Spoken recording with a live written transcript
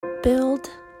Build,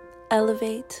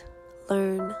 elevate,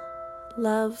 learn,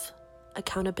 love,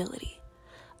 accountability.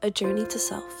 A journey to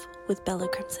self with Bella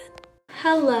Crimson.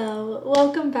 Hello,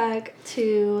 welcome back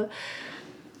to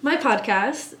my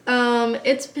podcast.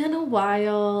 It's been a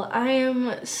while. I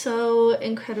am so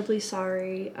incredibly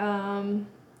sorry.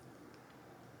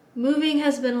 Moving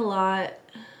has been a lot.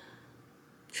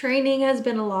 Training has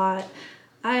been a lot.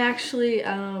 I actually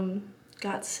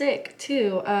got sick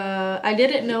too. I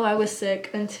didn't know I was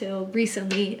sick until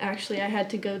recently. Actually, I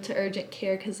had to go to urgent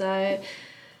care because I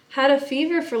had a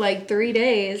fever for like 3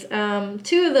 days. 2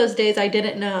 of those days I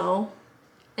didn't know.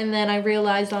 And then I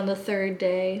realized on the 3rd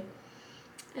day.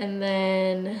 And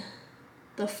then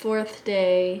the 4th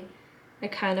day, I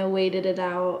kind of waited it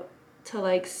out to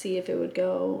like see if it would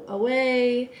go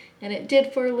away, and it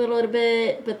did for a little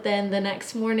bit, but then the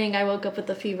next morning I woke up with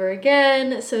the fever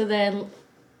again. So then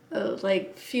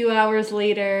like few hours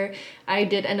later I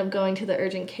did end up going to the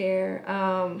urgent care,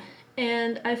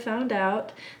 and I found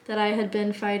out that I had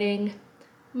been fighting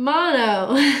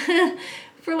mono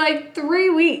for like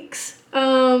 3 weeks.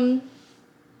 I've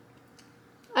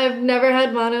never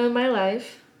had mono in my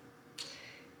life,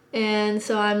 and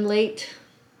so I'm late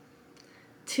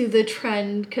to the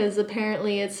trend because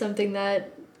apparently it's something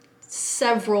that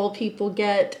several people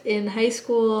get in high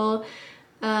school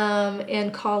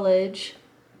and college.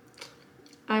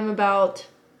 I'm about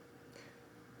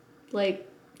like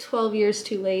 12 years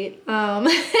too late.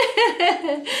 Don't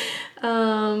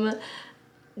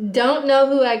know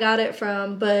who I got it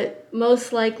from, but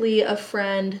most likely a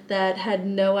friend that had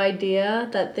no idea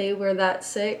that they were that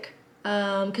sick.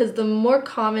 Because the more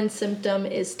common symptom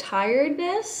is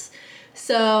tiredness.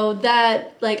 So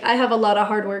that, like, I have a lot of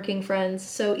hardworking friends,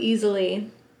 so easily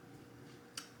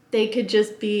they could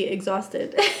just be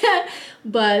exhausted.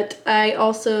 But I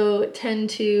also tend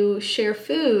to share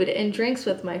food and drinks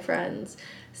with my friends,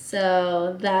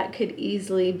 so that could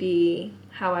easily be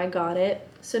how I got it.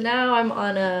 So now I'm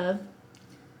on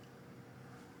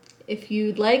if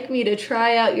you'd like me to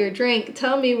try out your drink,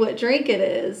 tell me what drink it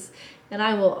is, and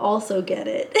I will also get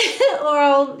it. Or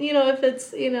I'll, if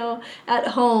it's, at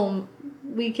home,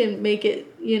 we can make it,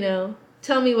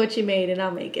 tell me what you made and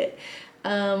I'll make it.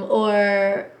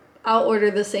 Or I'll order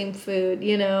the same food,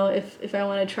 if I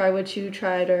want to try what you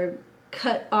tried, or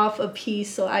cut off a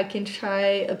piece so I can try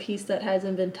a piece that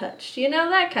hasn't been touched,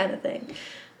 that kind of thing.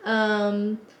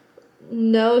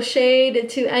 No shade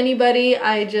to anybody.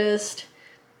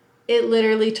 It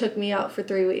literally took me out for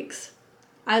 3 weeks.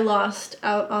 I lost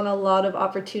out on a lot of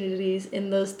opportunities in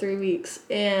those 3 weeks,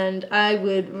 and I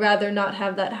would rather not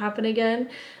have that happen again.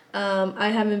 I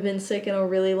haven't been sick in a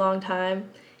really long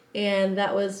time, and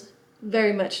that was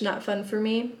very much not fun for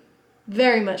me.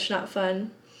 Very much not fun.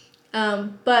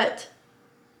 But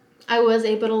I was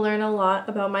able to learn a lot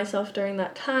about myself during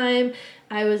that time.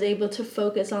 I was able to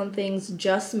focus on things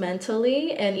just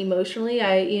mentally and emotionally.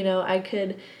 I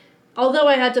could, although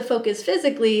I had to focus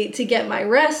physically to get my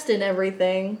rest and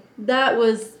everything, it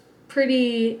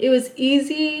was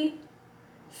easy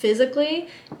physically.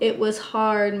 It was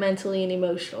hard mentally and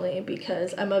emotionally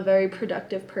because I'm a very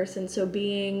productive person. So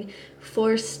being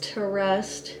forced to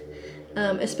rest,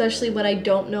 especially when I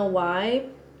don't know why,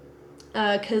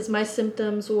 because my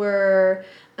symptoms were,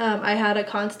 I had a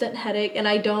constant headache, and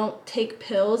I don't take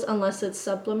pills unless it's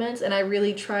supplements, and I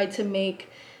really tried to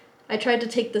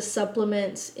take the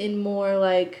supplements in more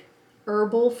like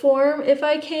herbal form if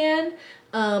I can,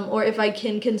 or if I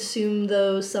can consume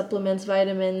those supplements,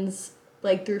 vitamins,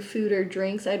 like through food or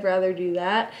drinks, I'd rather do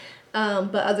that.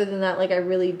 But other than that, like I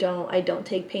don't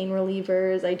take pain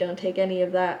relievers, I don't take any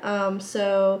of that.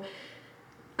 So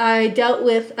I dealt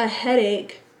with a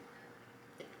headache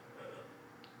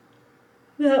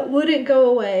that wouldn't go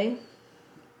away.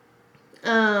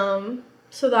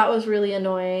 So that was really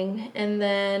annoying. And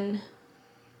then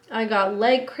I got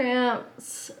leg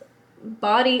cramps,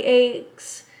 body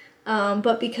aches,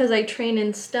 but because I train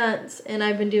in stunts and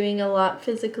I've been doing a lot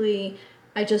physically,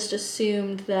 I just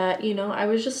assumed that, I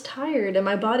was just tired and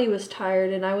my body was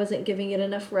tired and I wasn't giving it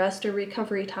enough rest or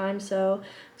recovery time. So I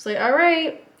was like, all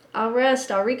right, I'll rest,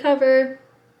 I'll recover.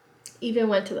 Even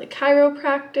went to the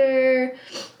chiropractor,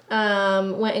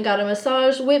 went and got a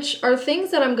massage, which are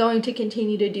things that I'm going to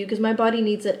continue to do because my body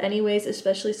needs it anyways,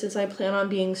 especially since I plan on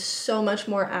being so much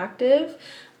more active.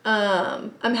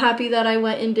 I'm happy that I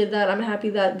went and did that. I'm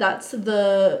happy that that's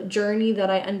the journey that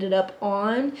I ended up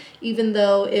on, even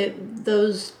though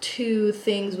those 2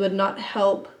 things would not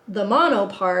help the mono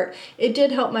part. It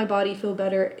did help my body feel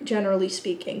better, generally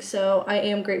speaking. So I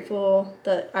am grateful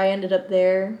that I ended up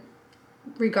there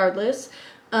regardless.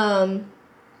 And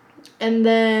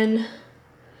then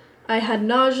I had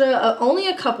nausea only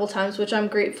a couple times, which I'm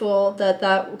grateful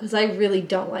because I really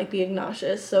don't like being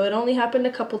nauseous. So it only happened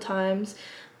a couple times.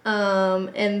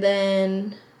 And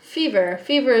then fever.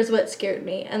 Fever is what scared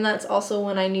me. And that's also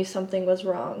when I knew something was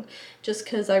wrong, just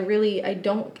because I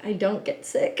don't get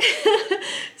sick.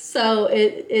 So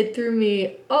it threw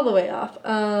me all the way off.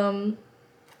 And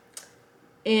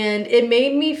it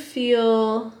made me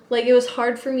feel like it was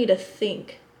hard for me to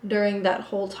think during that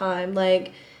whole time.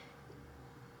 Like,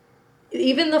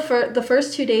 even the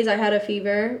first 2 days I had a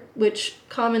fever, which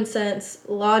common sense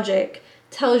logic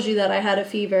tells you that I had a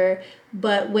fever,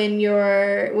 but when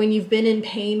you've been in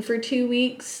pain for 2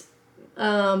 weeks,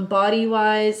 body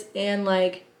wise and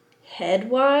like head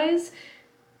wise,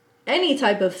 any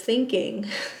type of thinking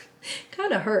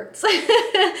kind of hurts.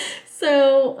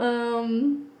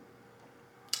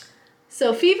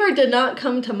 So fever did not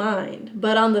come to mind,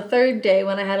 but on the third day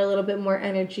when I had a little bit more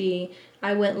energy,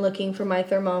 I went looking for my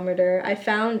thermometer. I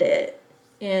found it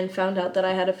and found out that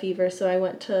I had a fever, so I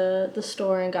went to the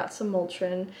store and got some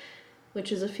Motrin,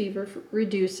 which is a fever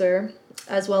reducer,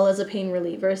 as well as a pain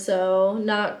reliever. So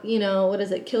not,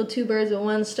 kill two birds with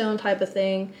one stone type of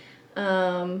thing.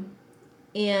 And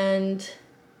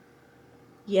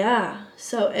yeah,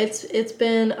 so it's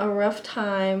been a rough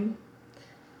time.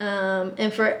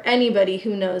 And for anybody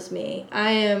who knows me,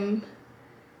 I am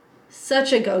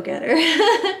such a go-getter,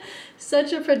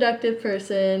 such a productive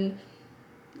person,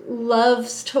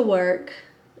 loves to work,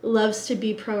 loves to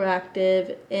be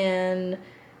proactive, and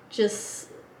just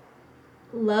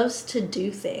loves to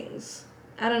do things.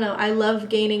 I don't know, I love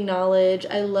gaining knowledge,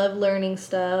 I love learning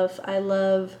stuff, I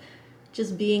love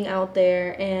just being out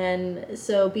there, and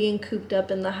so being cooped up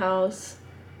in the house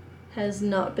has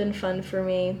not been fun for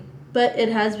me. But it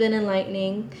has been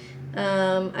enlightening.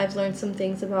 I've learned some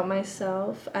things about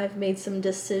myself. I've made some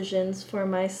decisions for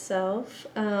myself.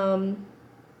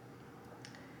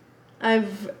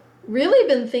 I've really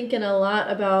been thinking a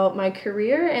lot about my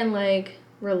career and like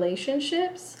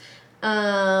relationships.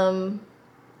 And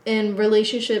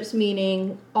relationships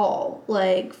meaning all,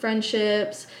 like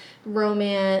friendships,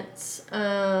 romance,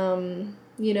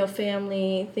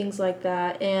 family, things like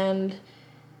that. And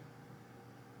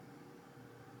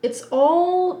it's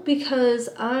all because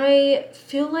I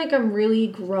feel like I'm really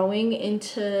growing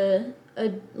into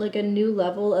a new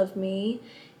level of me,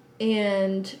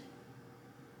 and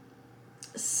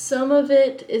some of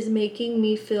it is making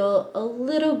me feel a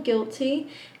little guilty,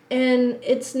 and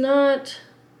it's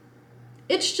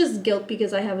just guilt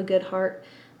because I have a good heart.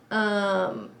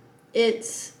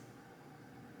 It's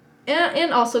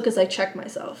and also because I check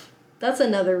myself. That's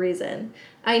another reason.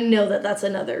 I know that that's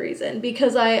another reason,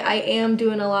 because I am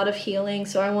doing a lot of healing,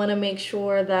 so I want to make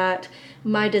sure that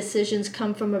my decisions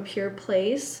come from a pure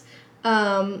place.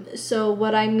 So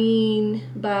what I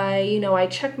mean by, I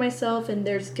check myself and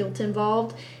there's guilt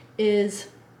involved is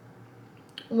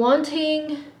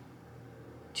wanting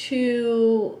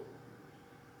to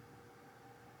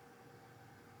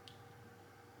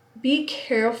be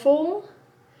careful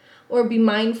or be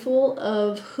mindful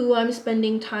of who I'm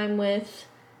spending time with,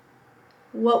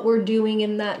 what we're doing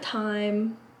in that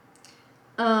time,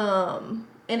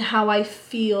 and how I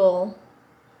feel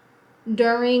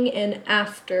during and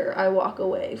after I walk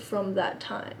away from that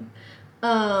time.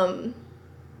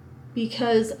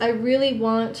 Because I really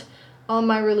want all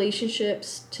my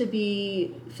relationships to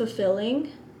be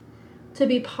fulfilling, to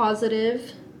be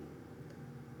positive,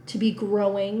 to be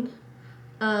growing,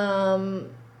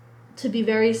 to be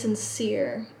very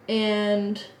sincere,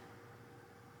 and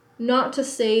not to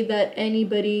say that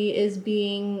anybody is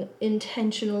being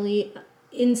intentionally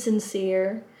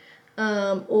insincere,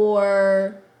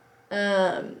 or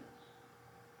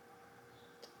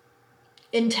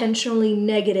intentionally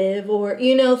negative, or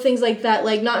things like that.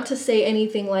 Like, not to say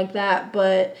anything like that,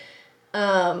 but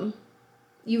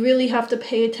you really have to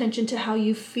pay attention to how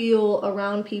you feel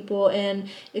around people, and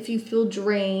if you feel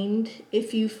drained,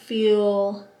 if you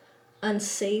feel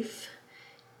unsafe,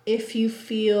 if you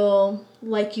feel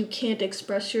like you can't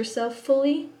express yourself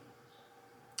fully,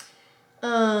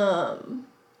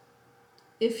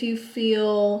 if you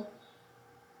feel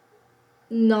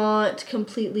not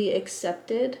completely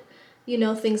accepted,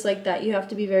 things like that, you have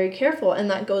to be very careful. And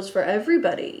that goes for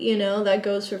everybody, that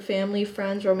goes for family,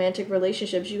 friends, romantic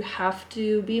relationships. You have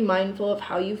to be mindful of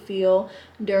how you feel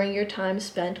during your time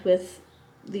spent with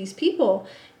these people.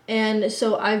 And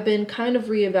so I've been kind of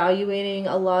reevaluating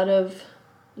a lot of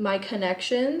my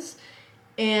connections,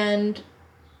 and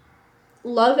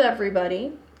love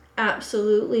everybody,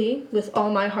 absolutely, with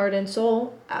all my heart and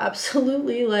soul,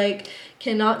 absolutely, like,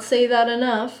 cannot say that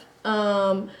enough.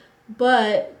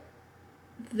 But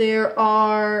there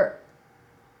are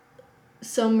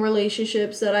some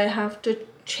relationships that I have to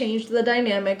change the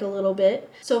dynamic a little bit.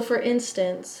 So for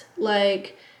instance,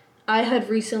 like I had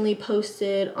recently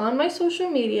posted on my social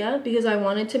media because I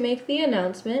wanted to make the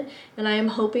announcement, and I am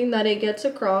hoping that it gets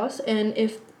across. And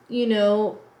if, you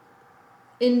know,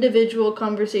 individual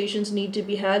conversations need to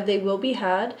be had, they will be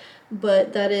had,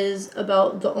 but that is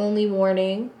about the only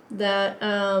warning that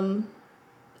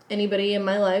anybody in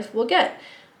my life will get.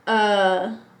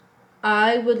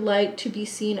 I would like to be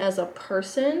seen as a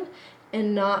person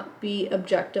and not be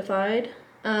objectified.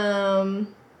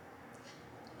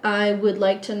 I would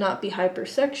like to not be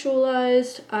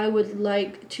hypersexualized. I would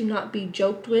like to not be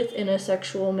joked with in a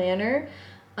sexual manner.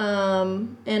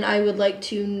 And I would like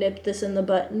to nip this in the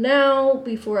butt now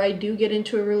before I do get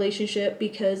into a relationship,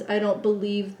 because I don't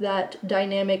believe that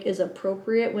dynamic is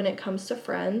appropriate when it comes to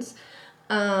friends.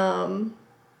 And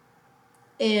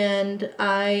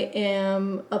I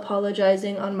am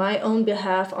apologizing on my own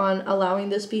behalf on allowing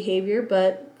this behavior,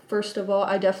 but first of all,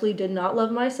 I definitely did not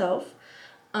love myself.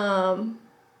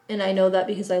 And I know that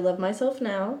because I love myself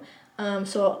now.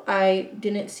 So I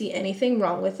didn't see anything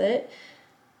wrong with it.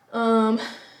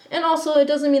 And also, it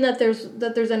doesn't mean that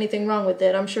there's anything wrong with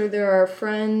it. I'm sure there are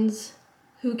friends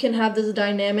who can have this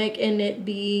dynamic and it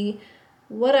be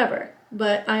whatever.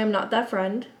 But I am not that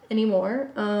friend anymore.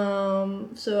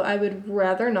 So I would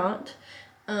rather not,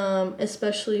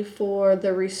 especially for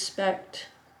the respect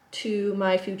to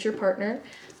my future partner.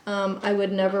 I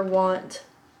would never want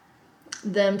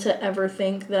them to ever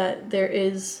think that there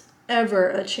is ever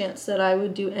a chance that I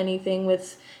would do anything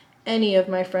with any of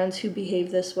my friends who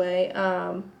behave this way.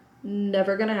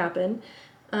 Never gonna happen.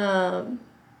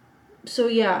 So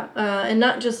yeah, and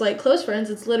not just like close friends,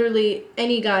 it's literally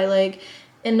any guy, like,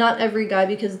 and not every guy,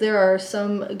 because there are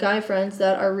some guy friends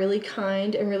that are really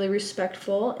kind and really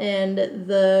respectful, and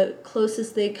the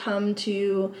closest they come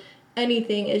to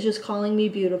anything is just calling me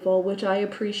beautiful, which I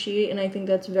appreciate, and I think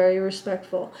that's very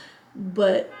respectful.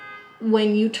 But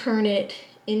when you turn it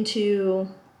into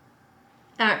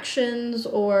actions,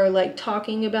 or like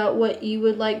talking about what you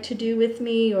would like to do with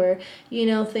me, or, you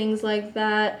know, things like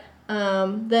that,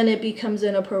 then it becomes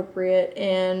inappropriate.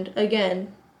 And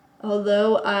again,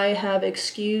 although I have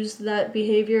excused that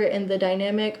behavior and the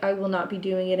dynamic, I will not be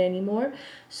doing it anymore.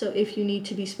 So if you need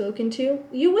to be spoken to,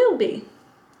 you will be.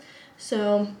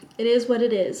 So it is what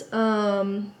it is.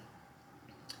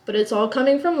 But it's all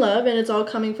coming from love, and it's all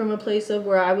coming from a place of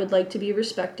where I would like to be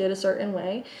respected a certain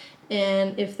way.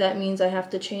 And if that means I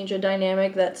have to change a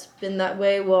dynamic that's been that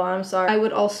way, well, I'm sorry. I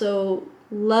would also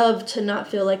love to not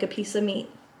feel like a piece of meat.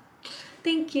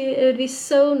 Thank you. It would be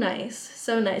so nice.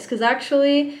 So nice. Because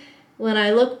actually, when I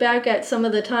look back at some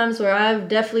of the times where I've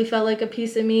definitely felt like a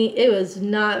piece of meat, it was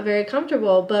not very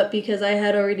comfortable. But because I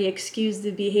had already excused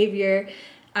the behavior,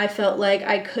 I felt like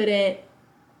I couldn't,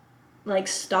 like,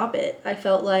 stop it. I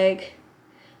felt like,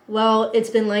 well, it's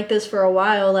been like this for a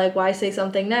while, like, why say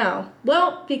something now?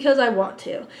 Well, because I want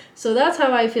to. So that's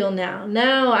how I feel now.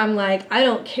 Now I'm like, I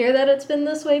don't care that it's been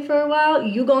this way for a while.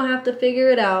 You gonna have to figure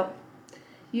it out.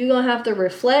 You gonna have to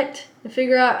reflect and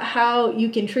figure out how you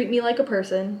can treat me like a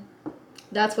person.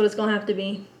 That's what it's gonna have to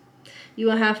be. You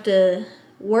gonna have to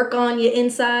work on your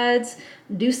insides,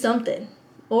 do something.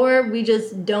 Or we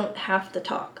just don't have to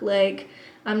talk. Like,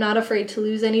 I'm not afraid to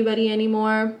lose anybody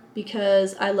anymore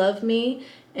because I love me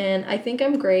and I think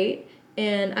I'm great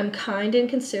and I'm kind and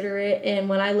considerate, and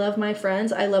when I love my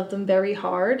friends, I love them very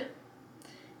hard.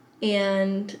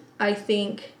 And I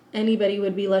think anybody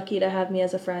would be lucky to have me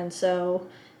as a friend. So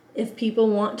if people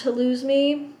want to lose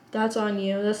me, that's on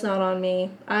you. That's not on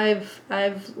me. I've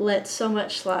let so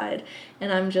much slide,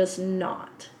 and I'm just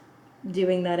not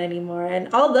doing that anymore.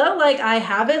 And although, like, I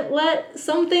haven't let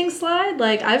some things slide,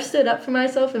 like, I've stood up for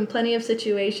myself in plenty of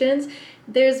situations,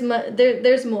 there's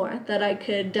more that I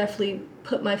could definitely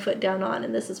put my foot down on,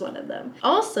 and this is one of them.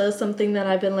 Also, something that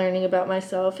I've been learning about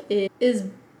myself is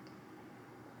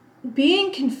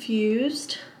being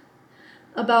confused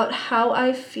about how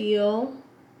I feel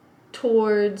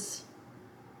towards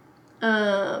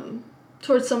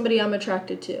somebody I'm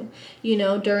attracted to, you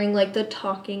know, during like the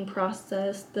talking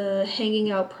process, the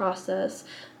hanging out process,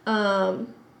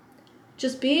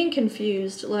 just being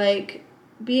confused, like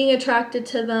being attracted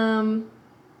to them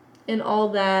and all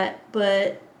that,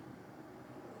 but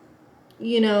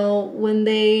you know, when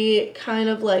they kind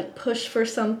of like push for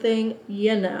something,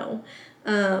 you know,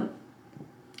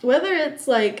 whether it's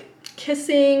like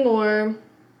kissing or,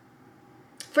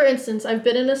 for instance, I've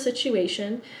been in a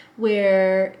situation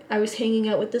where I was hanging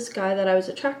out with this guy that I was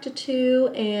attracted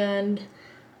to, and,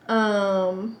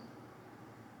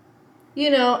 you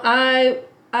know, I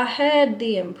had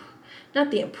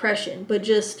not the impression, but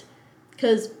just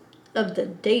because of the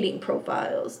dating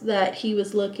profiles that he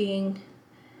was looking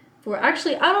for.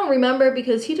 Actually, I don't remember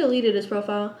because he deleted his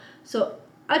profile. So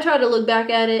I tried to look back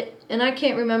at it and I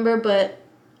can't remember, but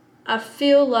I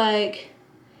feel like,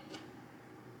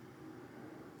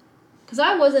 because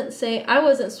I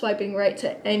wasn't swiping right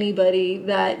to anybody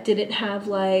that didn't have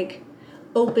like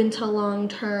open to long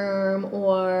term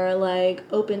or like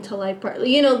open to life partner,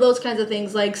 you know, those kinds of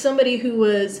things, like somebody who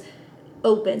was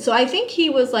open. So I think he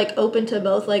was like open to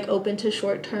both, like open to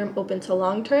short term, open to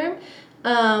long term.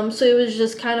 So it was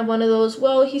just kind of one of those,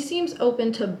 well, he seems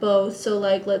open to both, so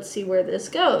like let's see where this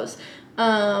goes.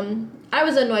 I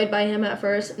was annoyed by him at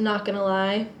first, not gonna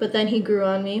lie, but then he grew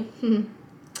on me.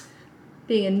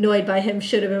 Being annoyed by him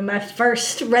should have been my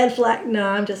first red flag. No,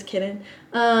 I'm just kidding.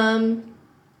 But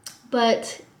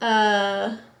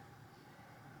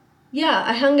yeah,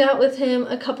 I hung out with him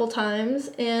a couple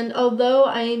times, and although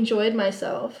I enjoyed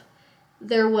myself,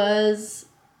 there was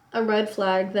a red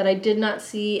flag that I did not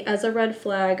see as a red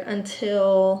flag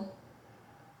until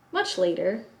much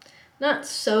later. Not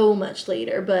so much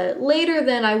later, but later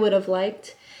than I would have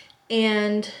liked.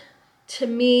 And to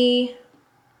me,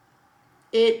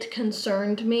 it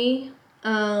concerned me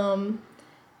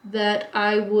that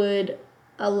I would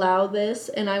allow this,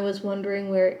 and I was wondering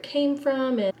where it came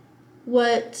from. And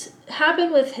what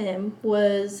happened with him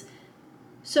was,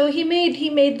 so he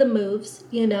made the moves,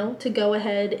 you know, to go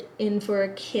ahead in for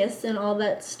a kiss and all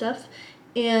that stuff.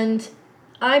 And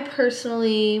I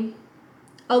personally,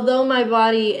 although my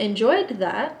body enjoyed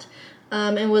that,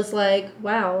 and was like,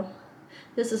 wow,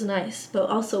 this is nice, but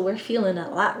also we're feeling a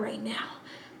lot right now.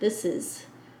 This is,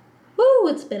 woo,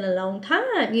 it's been a long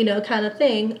time, you know, kind of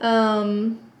thing.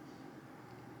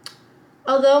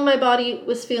 Although my body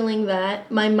was feeling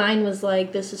that, my mind was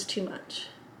like, this is too much.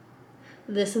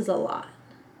 This is a lot.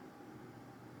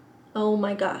 Oh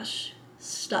my gosh,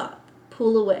 stop,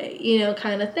 pull away, you know,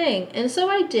 kind of thing. And so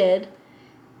I did,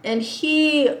 and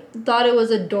he thought it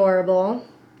was adorable,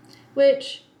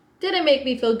 which didn't make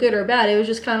me feel good or bad. It was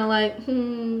just kind of like,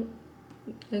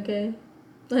 okay.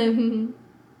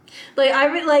 Like,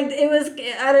 it was,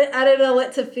 I didn't know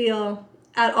what to feel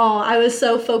at all. I was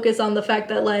so focused on the fact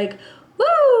that, like,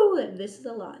 woo, this is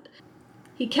a lot.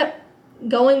 He kept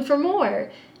going for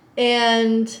more.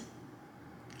 And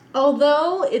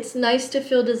although it's nice to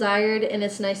feel desired and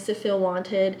it's nice to feel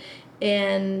wanted,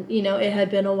 and, you know, it had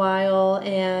been a while,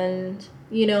 and,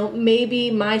 you know,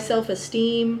 maybe my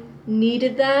self-esteem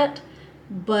needed that,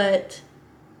 but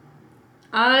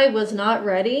I was not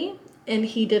ready, and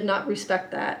he did not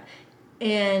respect that.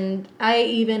 And I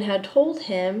even had told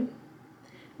him,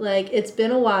 like, it's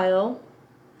been a while,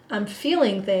 I'm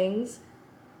feeling things,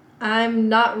 I'm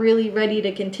not really ready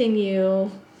to continue,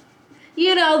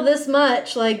 you know, this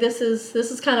much. Like, this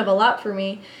is kind of a lot for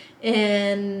me.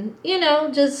 And, you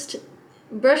know, just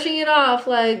brushing it off,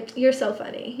 like, you're so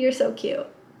funny, you're so cute.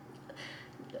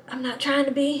 I'm not trying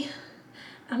to be,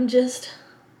 I'm just,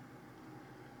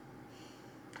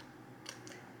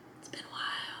 it's been a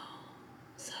while.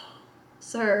 So,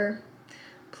 sir,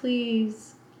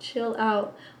 please chill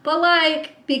out. But,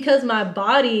 like, because my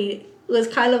body was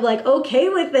kind of like okay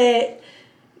with it,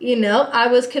 you know, I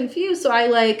was confused. So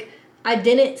I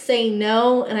didn't say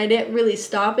no, and I didn't really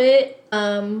stop it.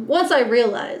 Once I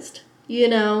realized, you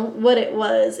know, what it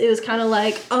was kind of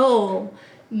like, oh,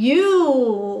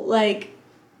 you, like,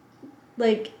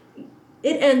 it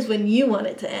ends when you want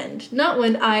it to end, not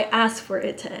when I ask for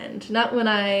it to end, not when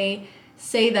I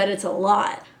say that it's a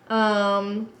lot.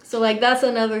 So, like, that's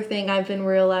another thing I've been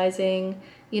realizing,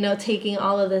 you know, taking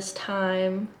all of this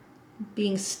time,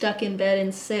 being stuck in bed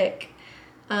and sick.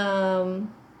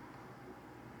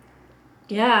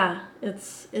 Yeah,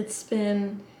 it's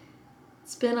been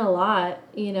a lot,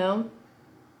 you know.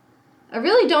 I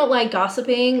really don't like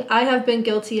gossiping. I have been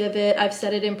guilty of it. I've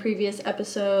said it in previous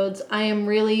episodes. I am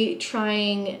really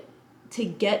trying to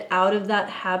get out of that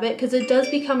habit, because it does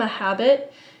become a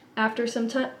habit after some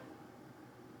time.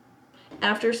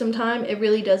 After some time, it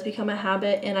really does become a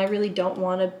habit, and I really don't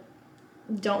want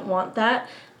that.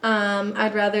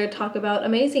 I'd rather talk about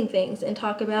amazing things and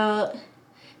talk about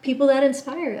people that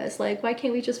inspire us. Like, why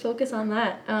can't we just focus on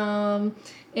that?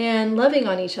 And loving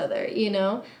on each other, you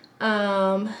know?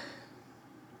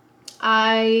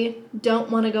 I don't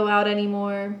want to go out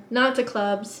anymore. Not to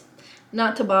clubs,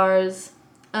 not to bars.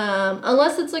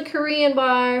 Unless it's a Korean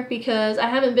bar, because I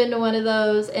haven't been to one of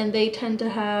those, and they tend to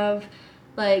have,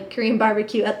 like, Korean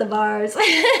barbecue at the bars.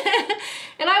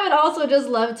 And I would also just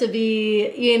love to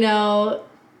be, you know,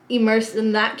 immersed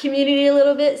in that community a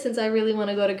little bit, since I really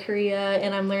want to go to Korea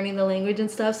and I'm learning the language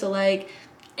and stuff. So, like,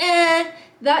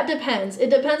 That depends. It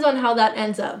depends on how that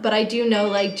ends up. But I do know,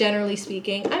 like, generally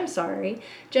speaking, I'm sorry.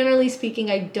 Generally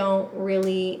speaking, I don't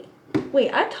really...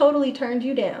 Wait, I totally turned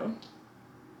you down.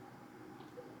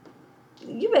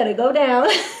 You better go down.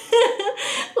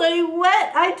 Like,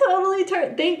 what? I totally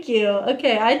turned... Thank you.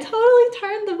 Okay, I totally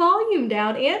turned the volume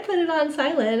down and put it on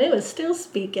silent, and it was still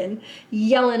speaking,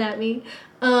 yelling at me.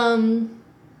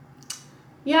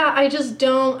 Yeah, I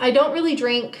don't really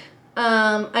drink.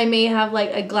 I may have,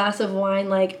 like, a glass of wine,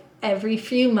 like, every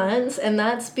few months, and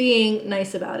that's being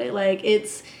nice about it. Like,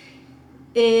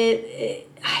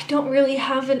 I don't really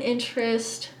have an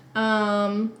interest.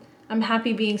 I'm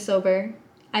happy being sober.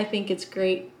 I think it's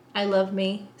great. I love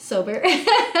me sober.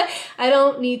 I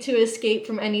don't need to escape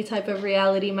from any type of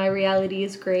reality. My reality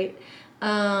is great.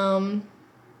 I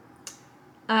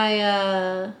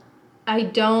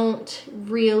don't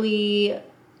really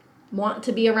want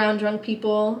to be around drunk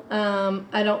people.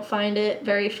 I don't find it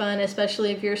very fun,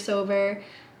 especially if you're sober.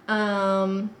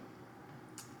 I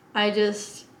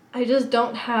just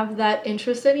don't have that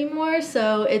interest anymore.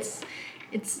 So it's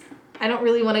I don't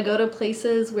really want to go to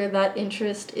places where that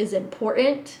interest is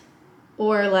important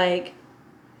or like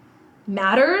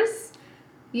matters,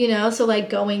 you know, so like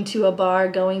going to a bar,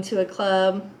 going to a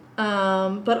club.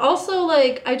 But also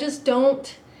like I just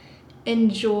don't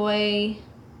enjoy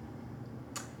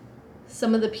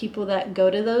some of the people that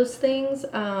go to those things.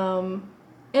 And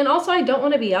also I don't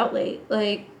want to be out late.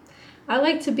 Like I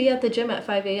like to be at the gym at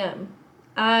 5 a.m.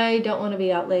 I don't want to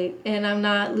be out late, and I'm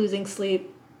not losing sleep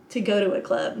to go to a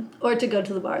club or to go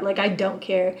to the bar. Like, I don't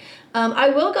care. I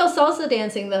will go salsa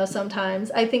dancing, though,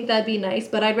 sometimes. I think that'd be nice,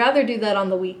 but I'd rather do that on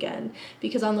the weekend,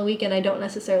 because on the weekend I don't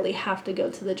necessarily have to go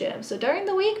to the gym. So during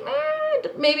the week,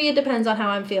 maybe it depends on how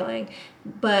I'm feeling.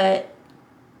 But,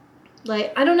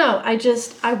 like, I don't know.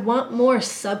 I want more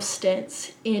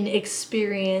substance in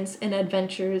experience and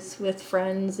adventures with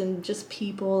friends and just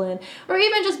people, or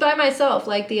even just by myself.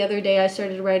 Like the other day I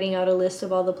started writing out a list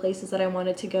of all the places that I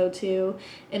wanted to go to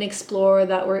and explore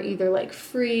that were either like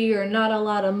free or not a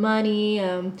lot of money,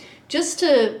 just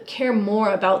to care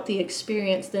more about the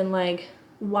experience than like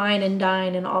wine and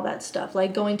dine and all that stuff.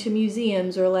 Like going to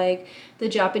museums or like the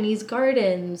Japanese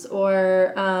gardens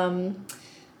or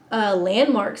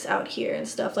landmarks out here and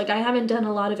stuff. Like I haven't done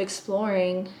a lot of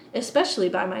exploring, especially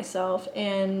by myself,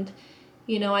 and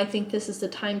you know, I think this is the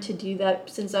time to do that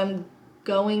since I'm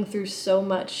going through so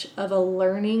much of a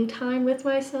learning time with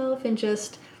myself and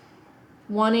just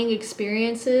wanting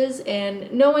experiences and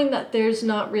knowing that there's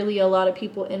not really a lot of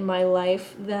people in my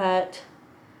life that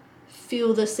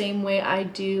feel the same way I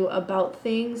do about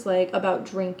things, like about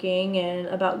drinking and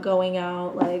about going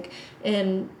out, like,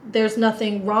 and there's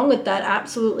nothing wrong with that,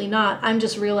 absolutely not. I'm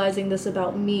just realizing this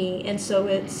about me, and so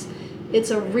it's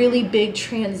a really big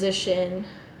transition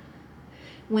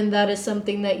when that is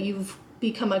something that you've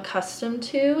become accustomed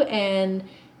to, and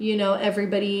you know,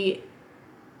 everybody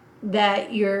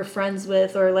that you're friends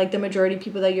with, or like the majority of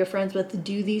people that you're friends with,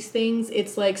 do these things.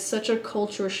 It's like such a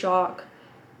culture shock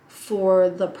for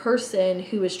the person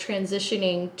who is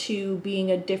transitioning to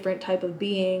being a different type of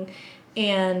being.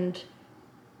 And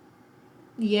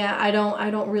yeah, I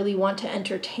don't really want to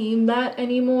entertain that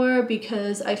anymore,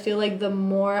 because I feel like the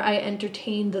more I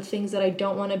entertain the things that I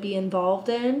don't want to be involved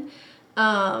in,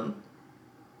 the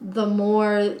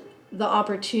more the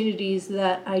opportunities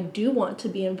that I do want to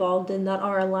be involved in that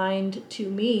are aligned to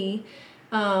me,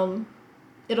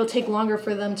 it'll take longer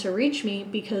for them to reach me,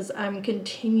 because I'm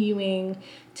continuing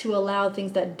to allow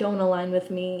things that don't align with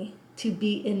me to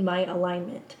be in my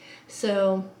alignment.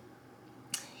 So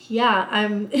yeah,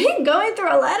 I'm going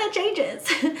through a lot of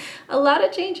changes. A lot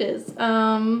of changes.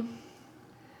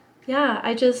 Yeah,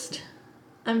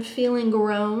 I'm feeling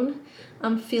grown.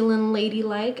 I'm feeling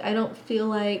ladylike. I don't feel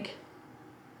like,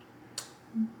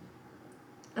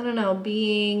 I don't know,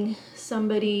 being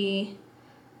somebody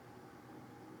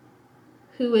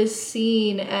who is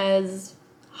seen as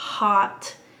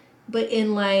hot, but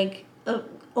in like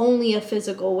only a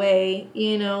physical way,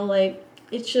 you know, like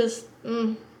it's just,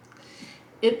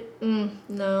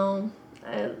 no.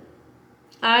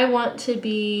 I want to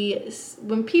be,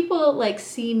 when people like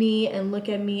see me and look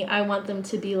at me, I want them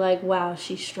to be like, wow,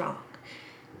 she's strong.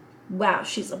 Wow,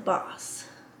 she's a boss.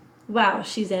 Wow,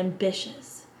 she's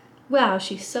ambitious. Wow,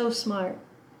 she's so smart.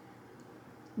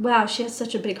 Wow, she has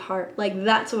such a big heart. Like,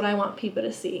 that's what I want people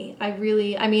to see. I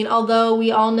mean, although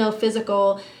we all know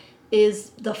physical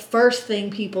is the first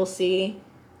thing people see,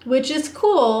 which is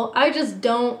cool, I just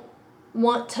don't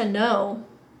want to know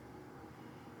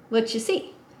what you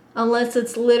see. Unless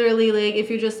it's literally like, if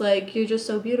you're just like, you're just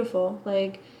so beautiful.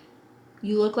 Like,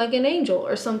 you look like an angel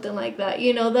or something like that.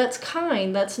 You know, that's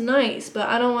kind, that's nice, but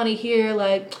I don't want to hear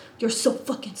like, you're so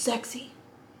fucking sexy.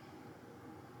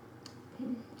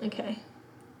 Okay.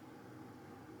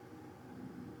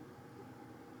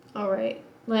 All right.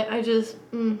 Like, I just,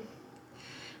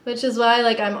 which is why,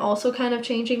 like, I'm also kind of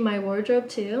changing my wardrobe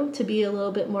too, to be a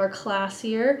little bit more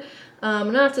classier.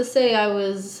 Not to say I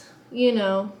was, you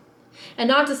know, and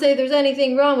not to say there's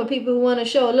anything wrong with people who want to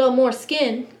show a little more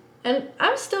skin. And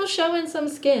I'm still showing some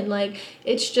skin. Like,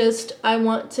 it's just, I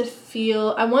want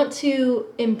to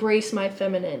embrace my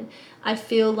feminine. I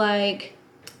feel like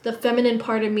the feminine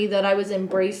part of me that I was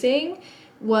embracing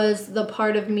was the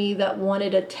part of me that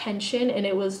wanted attention, and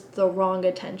it was the wrong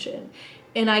attention.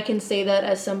 And I can say that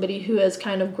as somebody who has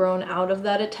kind of grown out of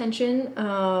that attention.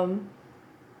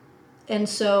 And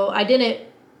so I didn't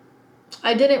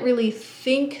really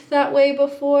think that way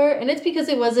before, and it's because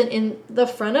it wasn't in the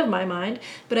front of my mind,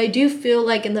 but I do feel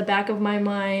like in the back of my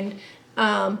mind,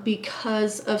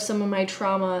 because of some of my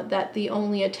trauma, that the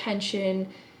only attention,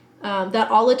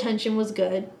 that all attention was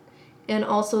good, and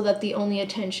also that the only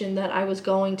attention that I was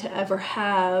going to ever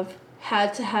have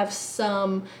had to have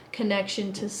some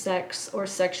connection to sex or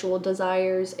sexual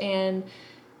desires, and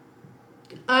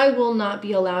I will not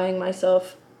be allowing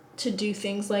myself to do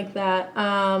things like that.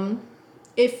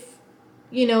 If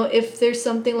there's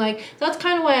something like, that's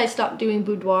kind of why I stopped doing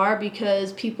boudoir,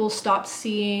 because people stopped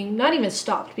seeing, not even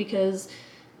stopped, because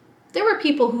there were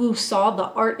people who saw the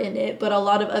art in it, but a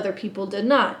lot of other people did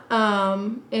not.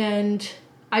 And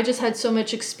I just had so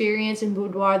much experience in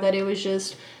boudoir that it was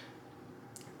just,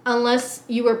 unless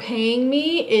you were paying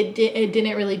me, it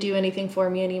didn't really do anything for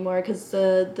me anymore, because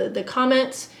the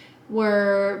comments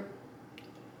were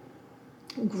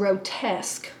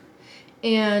grotesque,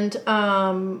 and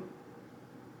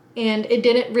it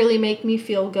didn't really make me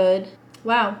feel good.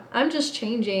 Wow, I'm just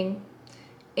changing.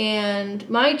 And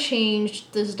my change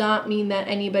does not mean that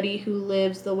anybody who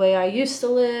lives the way I used to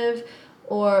live,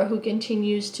 or who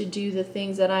continues to do the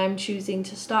things that I'm choosing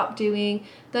to stop doing,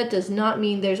 that does not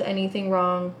mean there's anything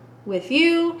wrong with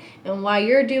you and why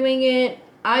you're doing it.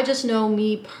 I just know,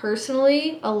 me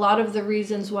personally, a lot of the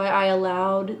reasons why I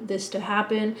allowed this to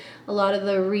happen, a lot of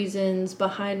the reasons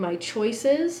behind my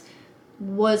choices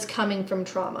was coming from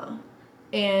trauma.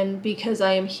 And because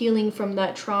I am healing from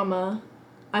that trauma,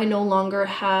 I no longer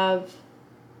have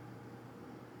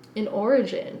an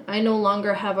origin. I no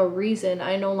longer have a reason.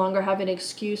 I no longer have an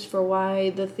excuse for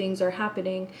why the things are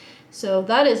happening. So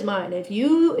that is mine. If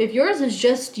yours is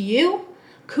just you,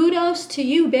 kudos to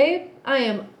you, babe. I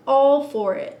am all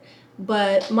for it.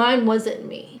 But mine wasn't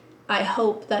me. I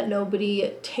hope that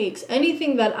nobody takes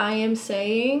anything that I am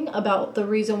saying about the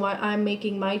reason why I'm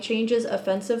making my changes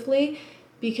offensively,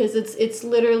 because it's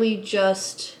literally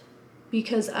just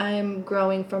because I'm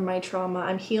growing from my trauma.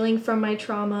 I'm healing from my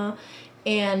trauma,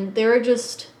 and there are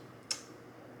just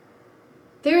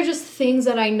things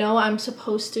that I know I'm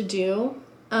supposed to do.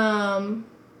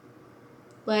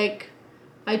 Like,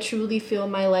 I truly feel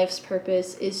my life's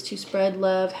purpose is to spread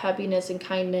love, happiness, and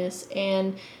kindness,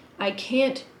 and I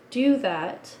can't do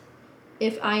that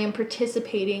if I am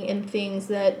participating in things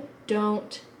that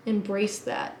don't embrace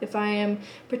that. If I am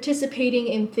participating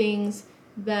in things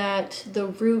that the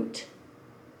root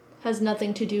has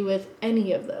nothing to do with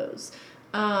any of those.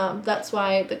 That's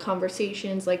why the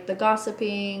conversations, like the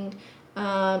gossiping,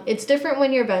 it's different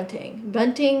when you're venting.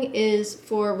 Venting is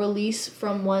for release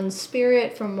from one's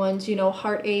spirit, from one's,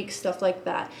 heartache, stuff like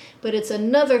that. But it's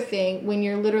another thing when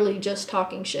you're literally just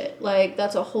talking shit. Like,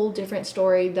 that's a whole different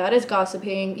story. That is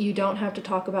gossiping. You don't have to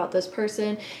talk about this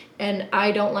person. And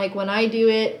I don't like when I do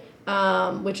it,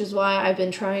 which is why I've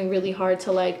been trying really hard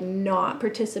to, like, not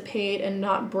participate and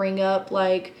not bring up,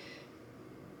 like,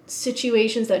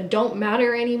 situations that don't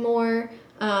matter anymore.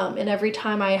 And every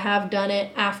time I have done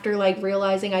it after, like,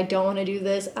 realizing I don't want to do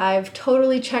this, I've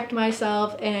totally checked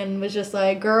myself and was just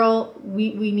like, girl,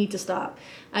 we need to stop.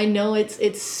 I know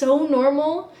it's so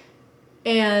normal,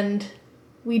 and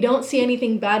we don't see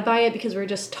anything bad by it because we're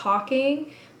just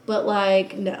talking, but,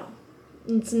 like, no,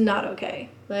 it's not okay.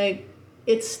 Like,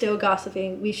 it's still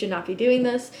gossiping. We should not be doing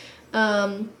this.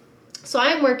 So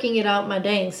I'm working it out my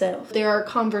dang self. There are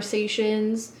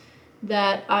conversations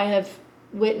that I have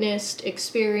witnessed,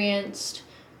 experienced,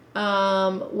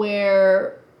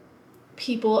 where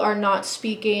people are not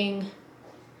speaking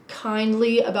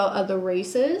kindly about other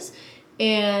races,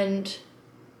 and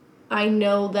I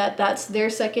know that that's their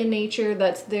second nature,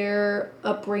 that's their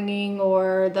upbringing,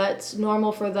 or that's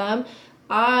normal for them.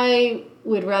 I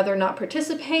would rather not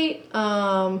participate.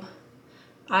 I've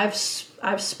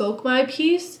spoke my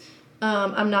piece.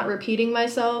 I'm not repeating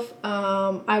myself.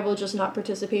 I will just not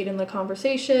participate in the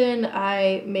conversation.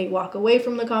 I may walk away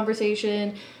from the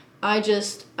conversation. I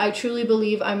truly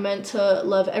believe I'm meant to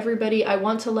love everybody. I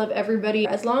want to love everybody.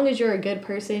 As long as you're a good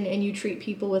person and you treat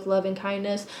people with love and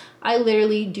kindness, I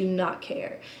literally do not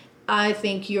care. I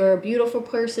think you're a beautiful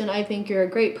person. I think you're a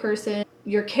great person.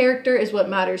 Your character is what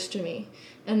matters to me.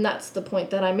 And that's the point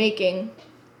that I'm making.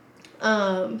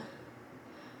 And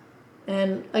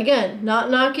again,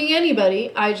 not knocking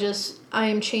anybody. I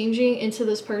am changing into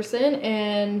this person,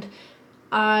 and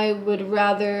I would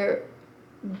rather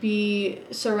be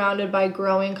surrounded by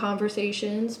growing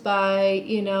conversations, by,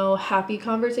 happy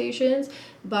conversations,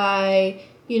 by,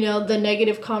 the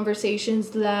negative conversations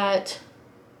that,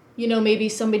 maybe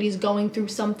somebody's going through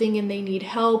something and they need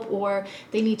help or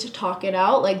they need to talk it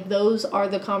out. Like, those are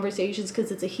the conversations,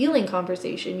 because it's a healing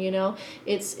conversation,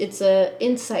 it's a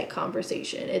insight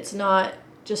conversation. It's not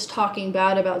just talking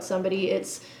bad about somebody.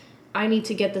 It's, I need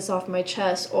to get this off my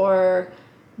chest, or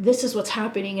this is what's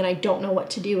happening and I don't know what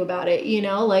to do about it.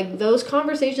 Like, those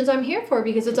conversations I'm here for,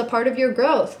 because it's a part of your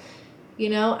growth.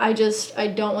 I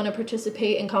don't want to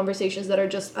participate in conversations that are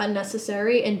just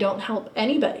unnecessary and don't help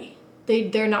anybody.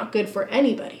 They're not good for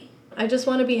anybody. I just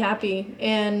want to be happy,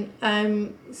 and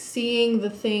I'm seeing the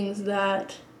things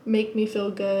that make me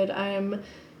feel good. I'm,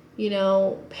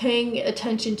 paying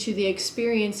attention to the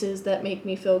experiences that make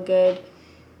me feel good,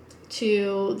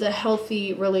 to the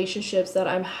healthy relationships that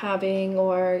I'm having,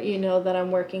 or, that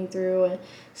I'm working through and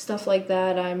stuff like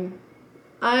that. I'm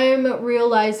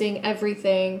realizing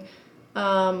everything.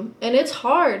 And it's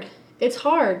hard. It's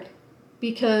hard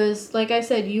because, like I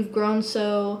said, you've grown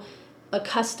so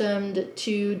accustomed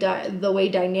to the way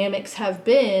dynamics have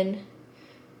been,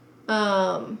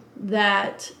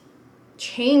 that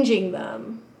changing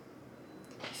them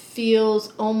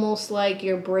feels almost like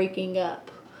you're breaking up,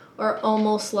 or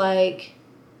almost like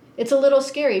it's a little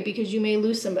scary because you may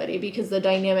lose somebody because the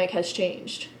dynamic has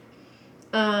changed.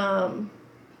 And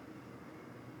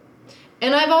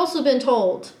I've also been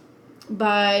told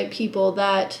by people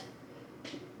that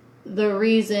the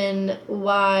reason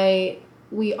why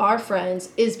we are friends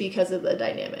is because of the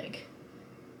dynamic,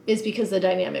 is because the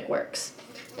dynamic works.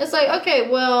 It's like, okay,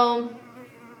 well,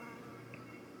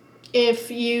 if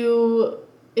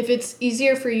it's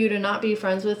easier for you to not be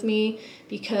friends with me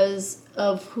because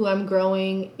of who I'm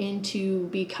growing into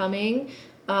becoming,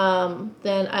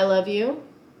 then I love you.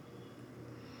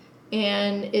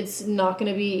 And it's not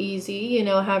going to be easy,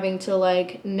 having to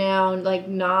now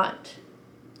not,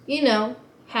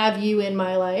 have you in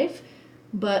my life.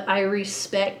 But I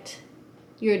respect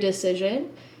your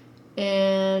decision,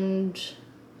 and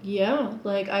yeah,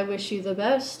 I wish you the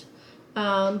best.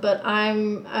 But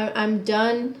I'm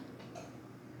done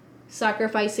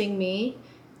sacrificing me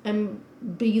and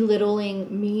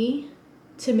belittling me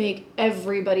to make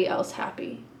everybody else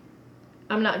happy.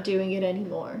 I'm not doing it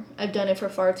anymore. I've done it for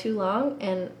far too long,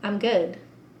 and I'm good.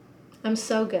 I'm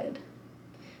so good.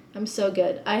 I'm so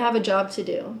good. I have a job to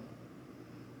do.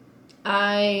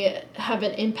 I have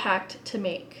an impact to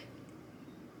make.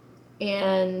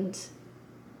 And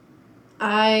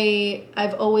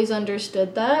I've always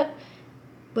understood that,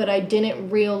 but I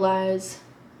didn't realize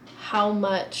how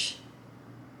much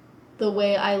the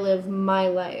way I live my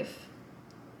life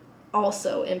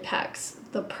also impacts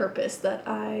the purpose that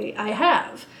I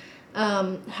have.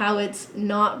 How it's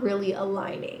not really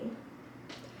aligning.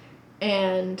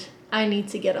 And I need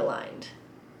to get aligned.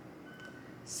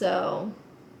 So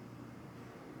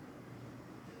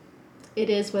it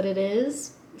is what it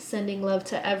is. Sending love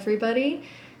to everybody.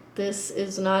 This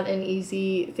is not an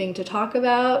easy thing to talk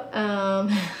about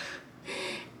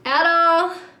at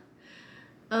all.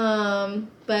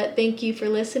 But thank you for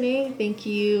listening. Thank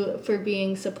you for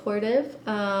being supportive.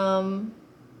 Thank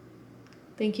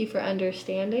you for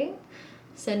understanding.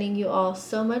 Sending you all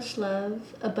so much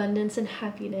love, abundance, and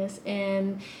happiness.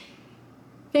 And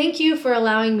thank you for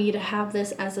allowing me to have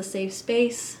this as a safe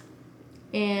space.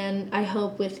 And I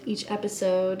hope with each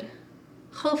episode,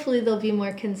 hopefully they'll be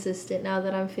more consistent now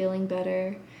that I'm feeling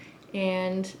better.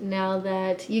 And now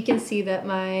that you can see that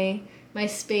my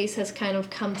space has kind of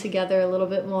come together a little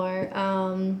bit more.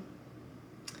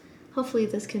 Hopefully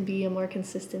this can be a more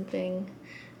consistent thing.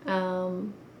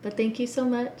 But thank you so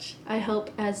much. I hope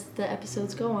as the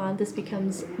episodes go on, this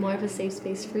becomes more of a safe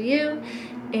space for you.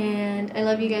 And I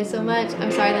love you guys so much.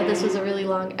 I'm sorry that this was a really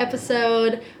long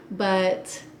episode,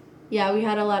 but yeah, we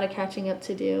had a lot of catching up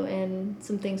to do and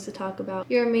some things to talk about.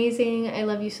 You're amazing. I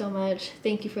love you so much.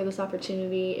 Thank you for this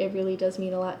opportunity. It really does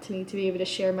mean a lot to me to be able to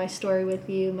share my story with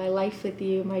you, my life with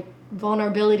you, my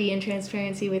vulnerability and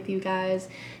transparency with you guys.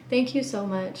 Thank you so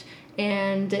much.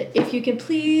 And if you can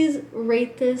please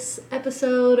rate this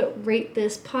episode, rate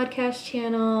this podcast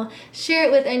channel, share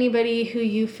it with anybody who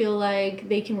you feel like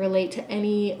they can relate to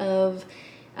any of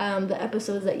the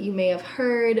episodes that you may have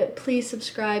heard. Please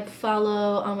subscribe,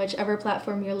 follow on whichever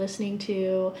platform you're listening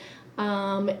to.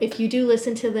 If you do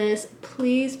listen to this,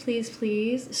 please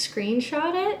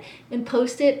screenshot it and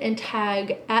post it and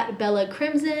tag at Bella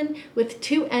Crimson with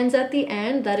 2 N's at the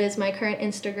end. That is my current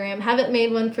Instagram. Haven't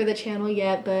made one for the channel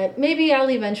yet, but maybe I'll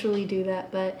eventually do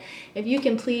that. But if you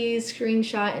can please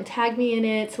screenshot and tag me in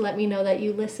it to let me know that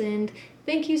you listened.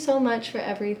 Thank you so much for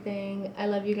everything. I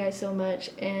love you guys so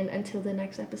much. And until the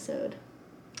next episode,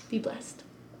 be blessed.